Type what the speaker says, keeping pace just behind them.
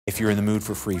If you're in the mood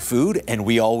for free food, and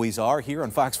we always are here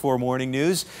on Fox 4 Morning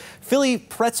News, Philly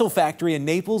Pretzel Factory in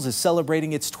Naples is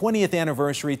celebrating its 20th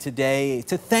anniversary today.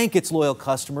 To thank its loyal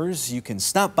customers, you can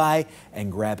stop by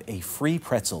and grab a free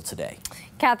pretzel today.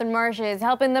 Catherine Marsh is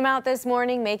helping them out this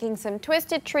morning, making some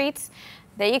twisted treats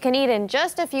that you can eat in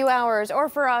just a few hours, or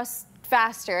for us,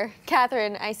 faster.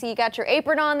 Catherine, I see you got your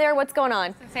apron on there. What's going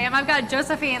on? Sam, I've got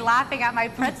Josephine laughing at my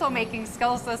pretzel making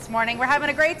skills this morning. We're having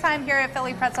a great time here at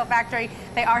Philly Pretzel Factory.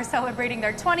 They are celebrating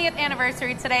their 20th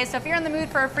anniversary today, so if you're in the mood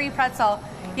for a free pretzel,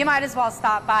 you might as well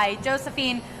stop by.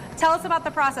 Josephine, tell us about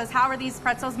the process. How are these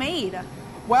pretzels made?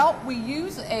 Well, we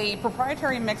use a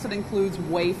proprietary mix that includes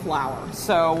whey flour.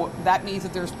 So that means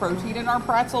that there's protein in our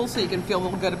pretzels, so you can feel a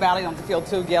little good about it. You don't have to feel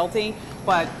too guilty.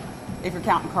 But if you're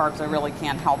counting carbs, I really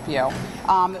can't help you.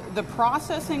 The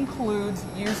process includes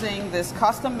using this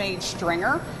custom-made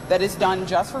stringer that is done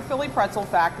just for Philly Pretzel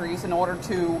Factories in order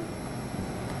to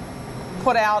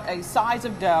put out a size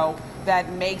of dough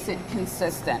that makes it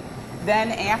consistent.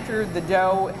 Then after the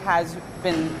dough has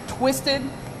been twisted,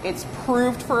 it's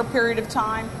proved for a period of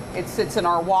time. It sits in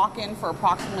our walk-in for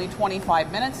approximately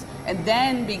 25 minutes and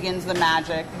then begins the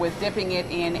magic with dipping it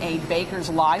in a baker's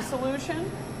lye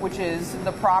solution, which is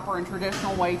the proper and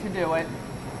traditional way to do it.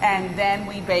 And then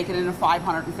we bake it in a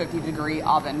 550-degree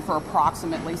oven for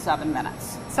approximately 7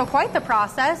 minutes. So quite the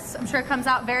process. I'm sure it comes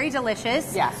out very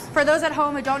delicious. Yes. For those at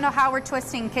home who don't know how we're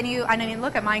twisting, can you, I mean,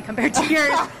 look at mine compared to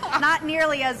yours, not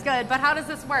nearly as good, but how does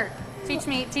this work? Teach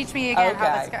me again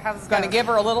how this goes. Going to give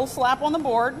her a little slap on the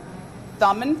board,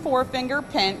 thumb and forefinger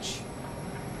pinch,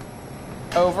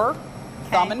 over,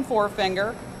 thumb and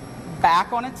forefinger,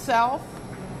 back on itself,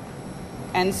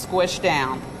 and squish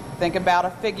down. Think about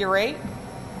a figure 8.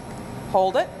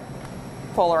 Hold it,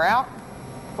 pull her out,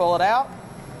 pull it out.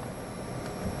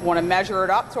 Want to measure it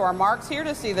up to our marks here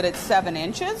to see that it's 7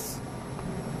 inches.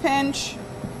 Pinch.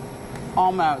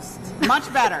 Almost.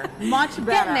 Much better. Much better.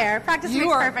 Getting there. Practice makes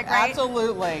perfect, right?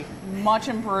 Absolutely. Much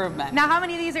improvement. Now, how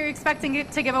many of these are you expecting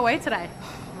to give away today?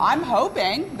 I'm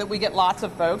hoping that we get lots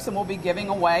of folks, and we'll be giving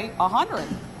away 100,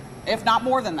 if not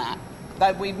more than that.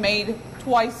 That we've made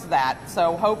twice that.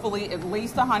 So hopefully at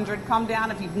least 100. Come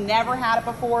down. If you've never had it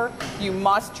before, you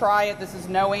must try it. This is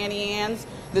no Auntie Anne's.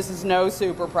 This is no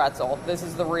super pretzel. This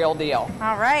is the real deal.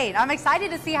 All right. I'm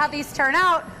excited to see how these turn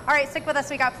out. All right, stick with us.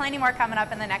 We got plenty more coming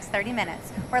up in the next 30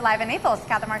 minutes. We're live in Naples.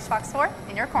 Catherine Marsh, Fox 4,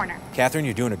 in your corner. Catherine,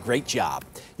 you're doing a great job.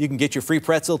 You can get your free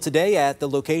pretzel today at the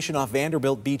location off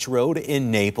Vanderbilt Beach Road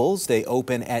in Naples. They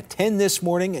open at 10 this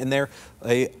morning, and they're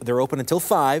open until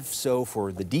 5. So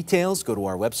for the details, go to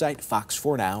our website,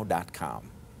 fox4now.com.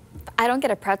 If I don't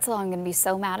get a pretzel, I'm going to be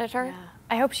so mad at her. Yeah.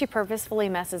 I hope she purposefully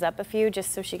messes up a few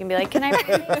just so she can be like, can I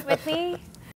bring these with me?